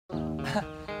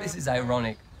This is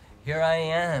ironic. Here I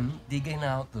am digging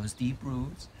out those deep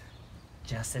roots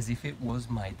just as if it was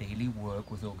my daily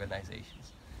work with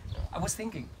organizations. I was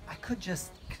thinking I could just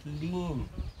clean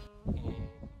on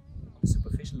a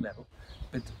superficial level,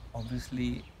 but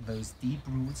obviously those deep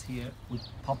roots here would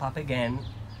pop up again,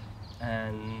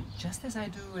 and just as I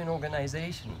do in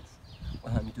organizations,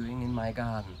 well, I'm doing in my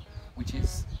garden, which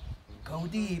is go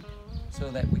deep so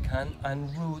that we can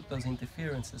unroot those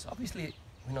interferences. Obviously,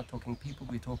 we're not talking people,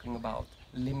 we're talking about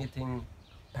limiting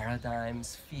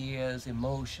paradigms, fears,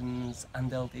 emotions,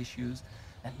 undealt issues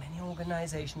that many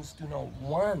organizations do not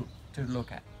want to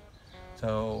look at.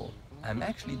 So I'm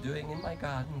actually doing in my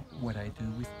garden what I do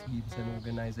with teams and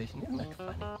organizations. Isn't that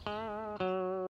funny?